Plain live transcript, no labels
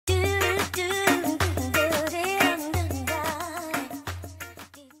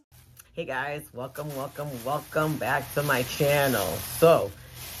Hey guys, welcome back to my channel. So,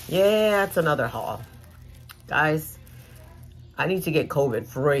 yeah, it's another haul. Guys, I need to get COVID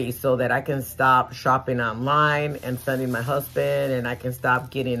free so that I can stop shopping online and sending my husband, and I can stop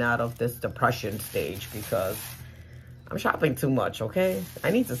getting out of this depression stage because I'm shopping too much, okay?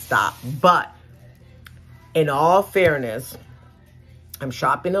 I need to stop. But in all fairness, I'm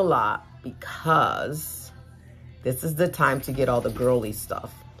shopping a lot because this is the time to get all the girly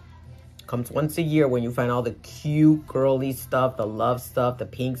stuff. Comes once a year when you find all the cute girly stuff, the love stuff, the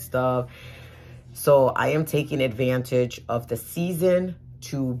pink stuff. So I am taking advantage of the season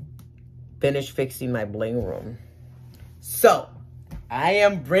to finish fixing my bling room. So I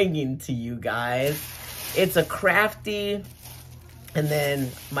am bringing to you guys, it's a crafty and then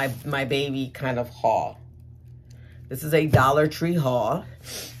my baby kind of haul. This is a Dollar Tree haul.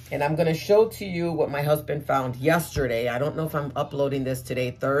 And I'm going to show to you what my husband found yesterday. I don't know if I'm uploading this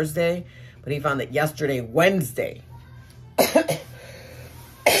today, Thursday, but he found it yesterday, Wednesday.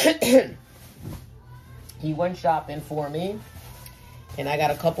 He went shopping for me, and I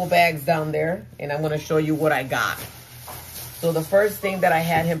got a couple bags down there, and I'm going to show you what I got. So the first thing that I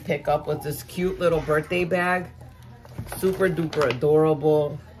had him pick up was this cute little birthday bag. Super duper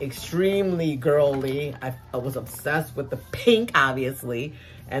adorable, extremely girly. I was obsessed with the pink, obviously,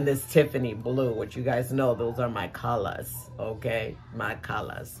 and this Tiffany blue, which you guys know, those are my colors, okay? My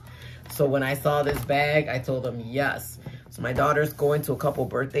colors. So when I saw this bag, I told him yes. So my daughter's going to a couple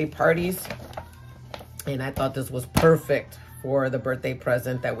birthday parties, and I thought this was perfect for the birthday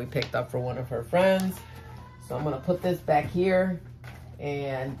present that we picked up for one of her friends. So I'm gonna put this back here,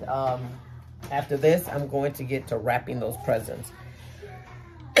 and after this, I'm going to get to wrapping those presents.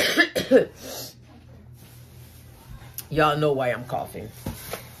 Y'all know why I'm coughing.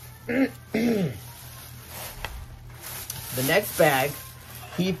 The next bag,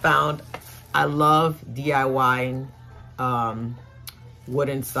 he found, I love DIYing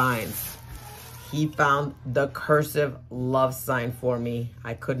wooden signs. He found the cursive love sign for me.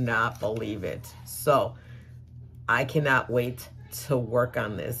 I could not believe it. So I cannot wait to work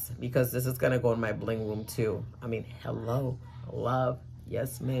on this because this is gonna go in my bling room too. I mean, hello, love,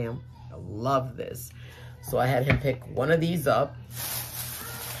 yes ma'am, I love this. So I had him pick one of these up,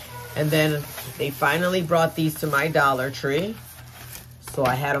 and then they finally brought these to my Dollar Tree. So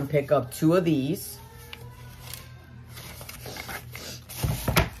I had him pick up two of these,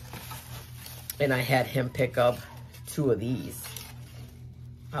 and I had him pick up two of these.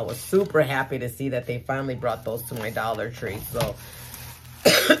 I was super happy to see that they finally brought those to my Dollar Tree. So,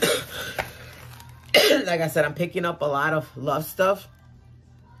 like I said, I'm picking up a lot of love stuff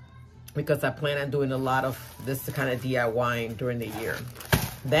because I plan on doing a lot of this kind of DIYing during the year.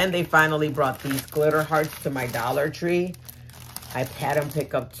 Then they finally brought these glitter hearts to my Dollar Tree. I've had them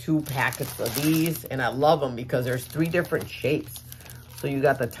pick up 2 packets of these, and I love them because there's 3 different shapes. So you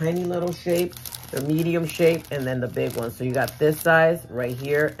got the tiny little shape, the medium shape, and then the big one. So you got this size right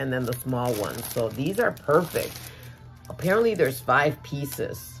here, and then the small one. So these are perfect. Apparently there's 5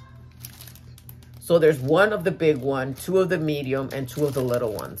 pieces. So there's 1 of the big one, 2 of the medium, and 2 of the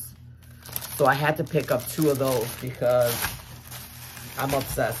little ones. So I had to pick up 2 of those because I'm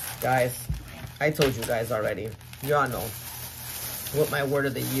obsessed, guys. I told you guys already. Y'all know what my word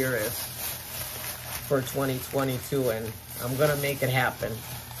of the year is for 2022, and I'm gonna make it happen.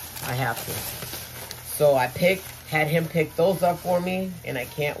 I have to. So I had him pick those up for me, and I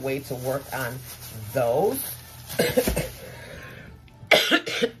can't wait to work on those.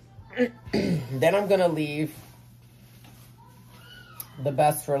 Then I'm gonna leave the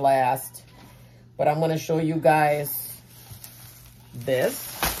best for last, but I'm gonna show you guys this.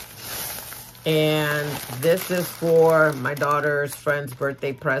 And this is for my daughter's friend's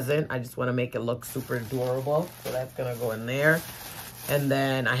birthday present. I just want to make it look super adorable, so that's gonna go in there. And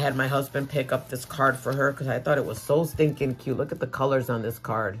then I had my husband pick up this card for her because I thought it was so stinking cute. Look at the colors on this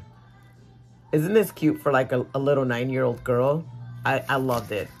card. Isn't this cute for like a little 9-year-old girl? I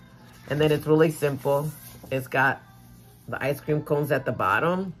loved it. And then it's really simple. It's got the ice cream cones at the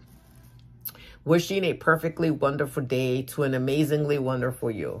bottom. Wishing a perfectly wonderful day to an amazingly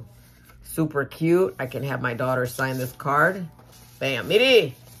wonderful you. Super cute. I can have my daughter sign this card. Bam.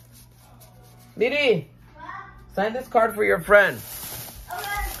 Miri! Miri! Sign this card for your friend.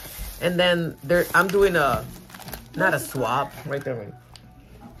 And then I'm doing not a swap. Right there.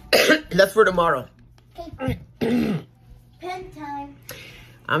 That's for tomorrow. Pen time.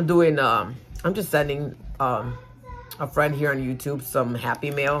 I'm doing, I'm just sending a friend here on YouTube some Happy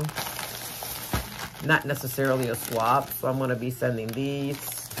Mail. Not necessarily a swap. So I'm going to be sending these.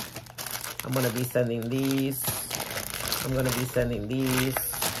 I'm going to be sending these. I'm going to be sending these.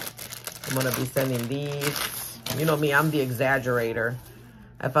 I'm going to be sending these. You know me, I'm the exaggerator.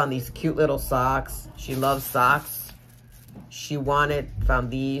 I found these cute little socks. She loves socks. She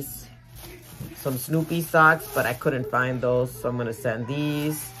found these. Some Snoopy socks, but I couldn't find those. So I'm going to send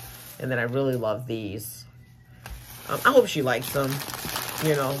these. And then I really love these. I hope she likes them.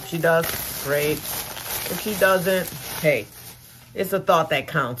 You know, if she does, great. If she doesn't, hey, it's a thought that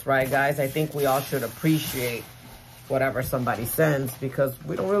counts, right, guys? I think we all should appreciate whatever somebody sends because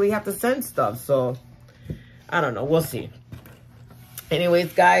we don't really have to send stuff. So, I don't know. We'll see.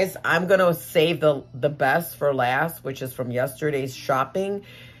 Anyways, guys, I'm going to save the best for last, which is from yesterday's shopping.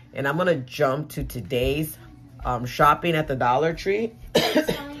 And I'm going to jump to today's shopping at the Dollar Tree.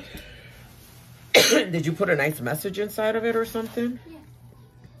 Did you put a nice message inside of it or something?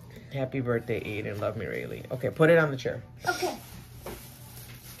 Yeah. Happy birthday, Aiden. Love me, Rayleigh. Okay, put it on the chair. Okay.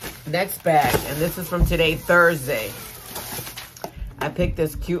 Next bag, and this is from today, Thursday. I picked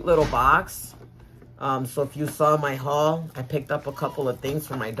this cute little box. So if you saw my haul, I picked up a couple of things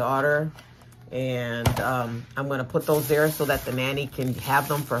for my daughter. And I'm going to put those there so that the nanny can have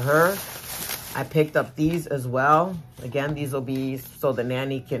them for her. I picked up these as well. Again, these will be so the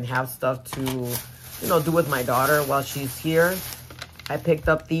nanny can have stuff to, you know, do with my daughter while she's here. I picked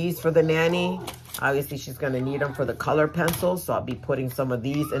up these for the nanny. Obviously, she's going to need them for the color pencils. So I'll be putting some of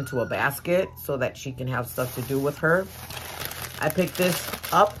these into a basket so that she can have stuff to do with her. I picked this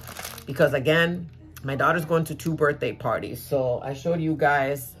up because, again, my daughter's going to 2 birthday parties. So I showed you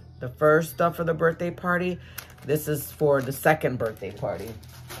guys the first stuff for the birthday party. This is for the second birthday party.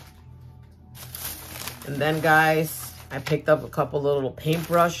 And then, guys, I picked up a couple little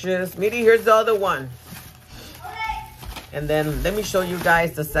paintbrushes. Midi, here's the other one. And then let me show you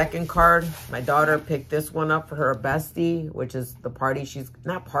guys the second card. My daughter picked this one up for her bestie, which is the party. She's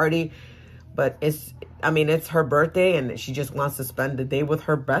not party, but it's her birthday and she just wants to spend the day with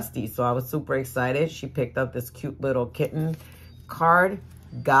her bestie. So I was super excited. She picked up this cute little kitten card.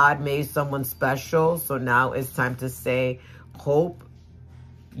 God made someone special. So now it's time to say, hope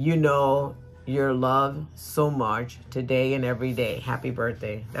you know your love so much today and every day. Happy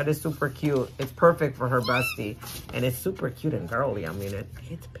birthday. That is super cute. It's perfect for her bestie. And it's super cute and girly. I mean,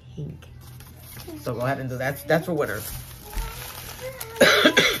 it's pink. So go ahead and do that. That's for winners.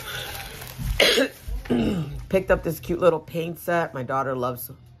 Picked up this cute little paint set. My daughter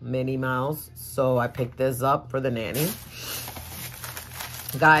loves Minnie Mouse. So I picked this up for the nanny.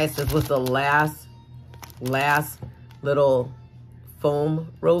 Guys, this was the last little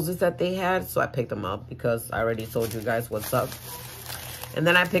foam roses that they had, so I picked them up because I already told you guys what's up. And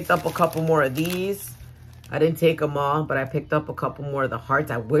then I picked up a couple more of these. I didn't take them all, but I picked up a couple more of the hearts.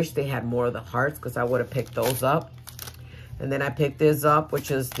 I wish they had more of the hearts because I would have picked those up. And then I picked this up,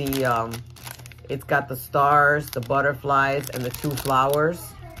 which is the it's got the stars, the butterflies, and the 2 flowers.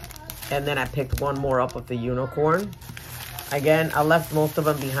 And then I picked one more up of the unicorn. Again, I left most of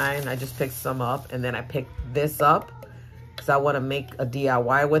them behind. I just picked some up, and then I picked this up because I want to make a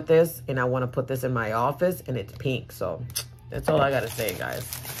DIY with this, and I want to put this in my office, and it's pink. So that's all I got to say, guys.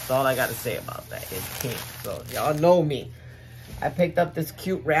 That's all I got to say about that. It's pink. So y'all know me. I picked up this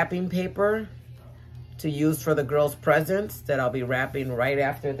cute wrapping paper to use for the girls' presents that I'll be wrapping right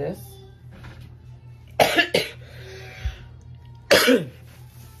after this.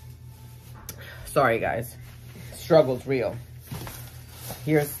 Sorry, guys. Struggle's real.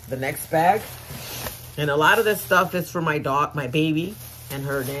 Here's the next bag. And a lot of this stuff is for my baby and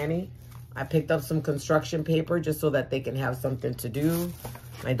her nanny. I picked up some construction paper just so that they can have something to do.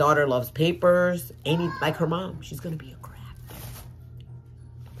 My daughter loves papers. Like her mom, she's gonna be a crafter.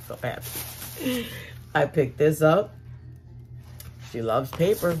 So happy. I picked this up. She loves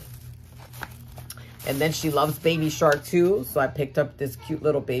paper. And then she loves Baby Shark too. So I picked up this cute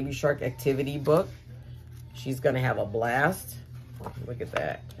little Baby Shark activity book. She's gonna have a blast. Look at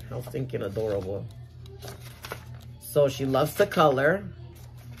that. How stinking adorable. So she loves to color.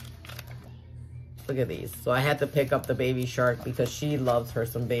 Look at these. So I had to pick up the Baby Shark because she loves her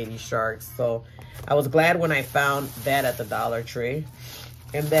some Baby Sharks. So I was glad when I found that at the Dollar Tree.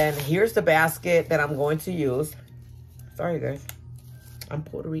 And then here's the basket that I'm going to use. Sorry, guys. I'm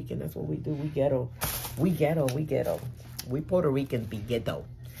Puerto Rican. That's what we do. We ghetto. We ghetto. We ghetto. We Puerto Rican be ghetto.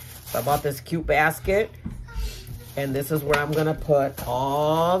 So I bought this cute basket. And this is where I'm going to put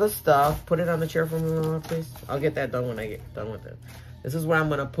all the stuff. Put it on the chair for me, please. I'll get that done when I get done with it. This is where I'm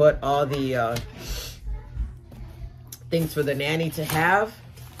going to put all the things for the nanny to have.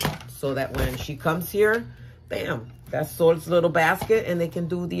 So that when she comes here, bam, that's Sol's little basket. And they can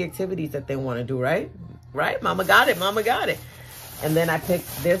do the activities that they want to do, right? Right? Mama got it. Mama got it. And then I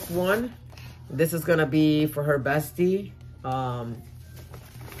picked this one. This is going to be for her bestie.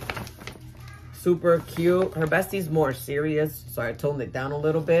 Super cute. Her bestie's more serious, so I toned it down a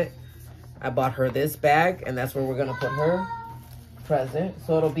little bit. I bought her this bag, and that's where we're gonna put her present.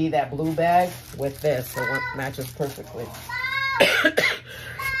 So it'll be that blue bag with this, so it matches perfectly.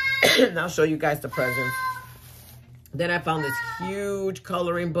 And I'll show you guys the presents. Then I found this huge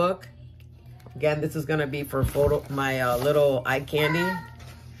coloring book. Again, this is gonna be for my little eye candy.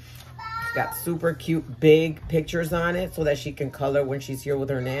 It's got super cute big pictures on it so that she can color when she's here with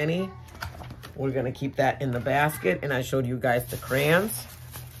her nanny. We're gonna keep that in the basket, and I showed you guys the crayons.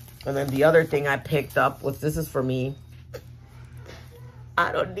 And then the other thing I picked up was, this is for me.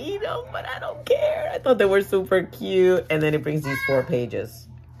 I don't need them, but I don't care. I thought they were super cute. And then it brings these 4 pages,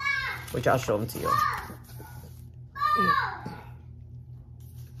 which I'll show them to you.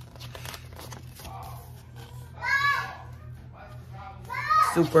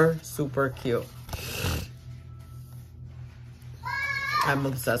 Super, super cute. I'm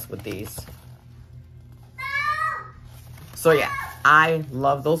obsessed with these. So yeah, I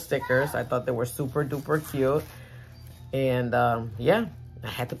love those stickers. I thought they were super duper cute. And yeah, I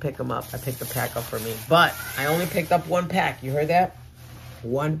had to pick them up. I picked a pack up for me. But I only picked up 1 pack. You heard that?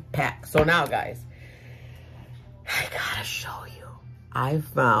 1 pack. So now, guys, I gotta show you. I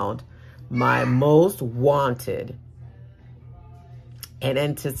found my most wanted and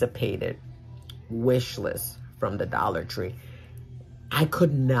anticipated wish list from the Dollar Tree. I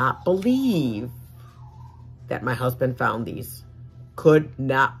could not believe that my husband found these. Could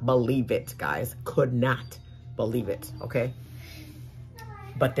not believe it, guys. Could not believe it, okay?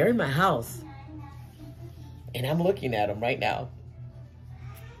 But they're in my house. And I'm looking at them right now.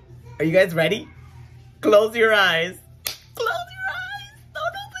 Are you guys ready? Close your eyes. Close your eyes. Don't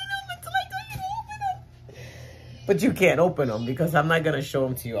open them until I tell you to open them. But you can't open them because I'm not going to show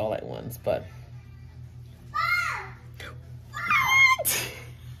them to you all at once. But what?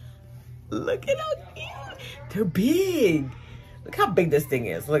 Look at how cute. They're big. Look how big this thing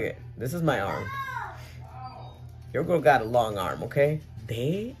is. Look at it. This is my arm. Your girl got a long arm, okay?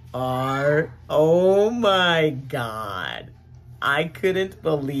 They are, oh my God. I couldn't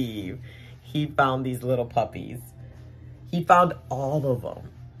believe he found these little puppies. He found all of them.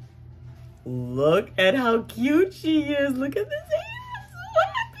 Look at how cute she is. Look at this hair. I'm so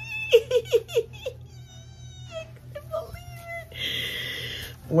happy. I couldn't believe it.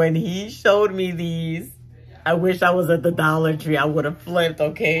 When he showed me these, I wish I was at the Dollar Tree. I would have flipped,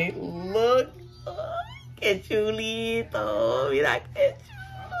 okay? Look. Oh, qué chulito. Mira qué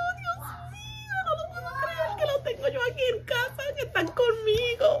chulo. Dios mío. No lo puedo creer que lo tengo yo aquí en casa, que están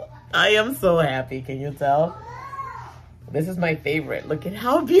conmigo. I am so happy. Can you tell? This is my favorite. Look at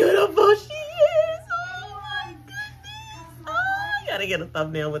how beautiful she is. Oh my goodness. Oh, I gotta get a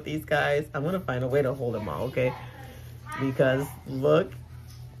thumbnail with these guys. I'm gonna find a way to hold them all, okay? Because look.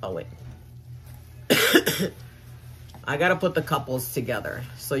 Oh, wait. I gotta put the couples together.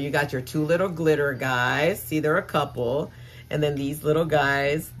 So you got your 2 little glitter guys. See, they're a couple. And then these little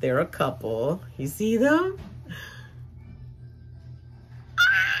guys, they're a couple. You see them?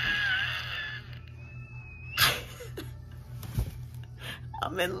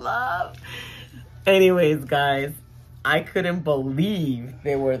 I'm in love. Anyways, guys, I couldn't believe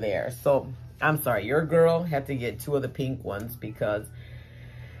they were there. So, I'm sorry. Your girl had to get 2 of the pink ones because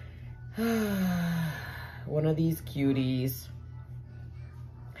one of these cuties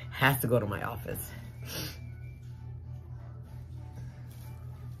has to go to my office.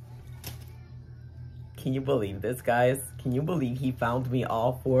 Can you believe this, guys? Can you believe he found me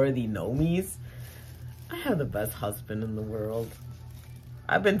all 4 of the Nomies? I have the best husband in the world.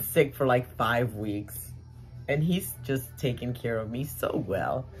 I've been sick for like 5 weeks, and he's just taking care of me so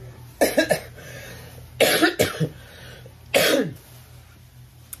well.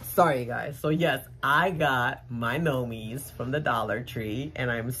 Sorry, guys. So, yes, I got my Nomies from the Dollar Tree, and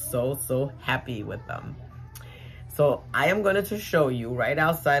I'm so, so happy with them. So, I am going to show you right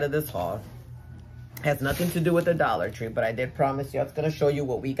outside of this haul. It has nothing to do with the Dollar Tree, but I did promise you I was going to show you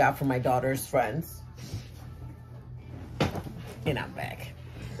what we got from my daughter's friends. And I'm back.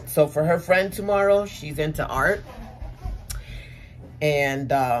 So, for her friend tomorrow, she's into art. And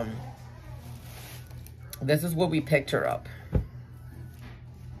this is what we picked her up.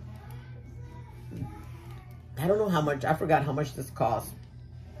 I don't know how much, I forgot how much this cost.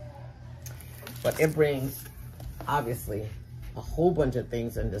 But it brings, obviously, a whole bunch of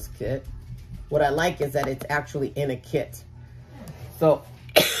things in this kit. What I like is that it's actually in a kit. So,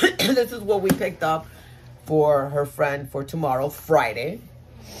 this is what we picked up for her friend for tomorrow, Friday.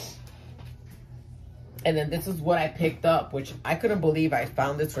 And then this is what I picked up, which I couldn't believe I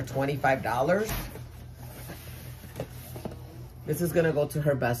found this for $25. This is going to go to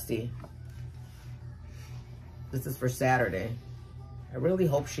her bestie. This is for Saturday. I really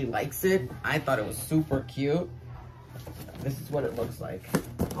hope she likes it. I thought it was super cute. This is what it looks like.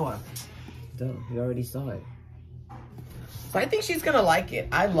 Oh, duh, you already saw it. So I think she's gonna like it.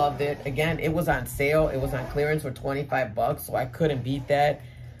 I loved it. Again, it was on sale. It was on clearance for 25 bucks, so I couldn't beat that.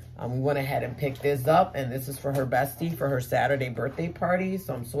 We went ahead and picked this up, and this is for her bestie for her Saturday birthday party.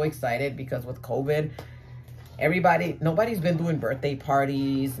 So I'm so excited because with COVID, nobody's been doing birthday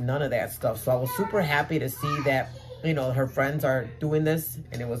parties, none of that stuff. So I was super happy to see that, you know, her friends are doing this,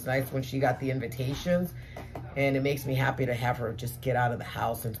 and it was nice when she got the invitations. And it makes me happy to have her just get out of the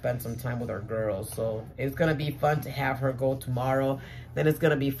house and spend some time with her girls. So it's going to be fun to have her go tomorrow. Then it's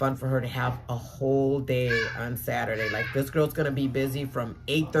going to be fun for her to have a whole day on Saturday. Like, this girl's going to be busy from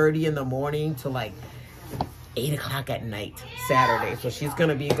 8:30 in the morning to like 8 o'clock at night Saturday. So she's going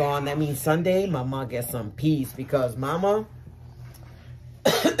to be gone. That means Sunday, Mama gets some peace because Mama,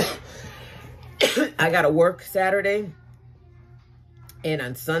 I got to work Saturday. And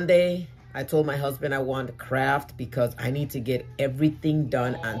on Sunday, I told my husband I wanted to craft because I need to get everything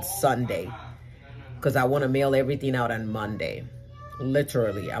done on Sunday. Because I want to mail everything out on Monday.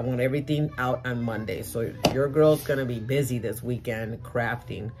 Literally, I want everything out on Monday. So your girl's going to be busy this weekend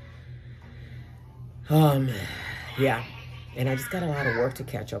crafting. Yeah. And I just got a lot of work to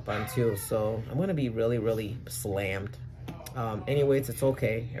catch up on too. So I'm going to be really, really slammed. Anyways, it's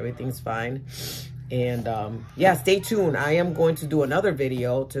okay. Everything's fine. And yeah, stay tuned. I am going to do another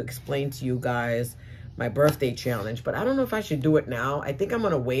video to explain to you guys my birthday challenge. But I don't know if I should do it now. I think I'm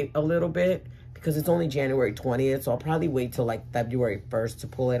going to wait a little bit because it's only January 20th. So I'll probably wait till like February 1st to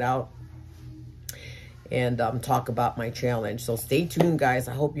pull it out and talk about my challenge. So stay tuned, guys.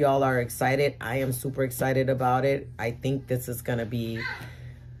 I hope y'all are excited. I am super excited about it. I think this is going to be,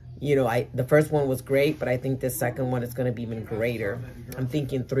 you know, the first one was great, but I think the second one is going to be even greater. I'm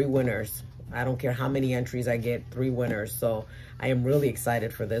thinking 3 winners. I don't care how many entries I get, 3 winners. So I am really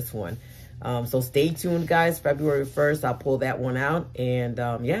excited for this one. So stay tuned, guys. February 1st, I'll pull that one out. And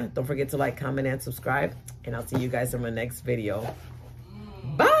yeah, don't forget to like, comment, and subscribe. And I'll see you guys in my next video.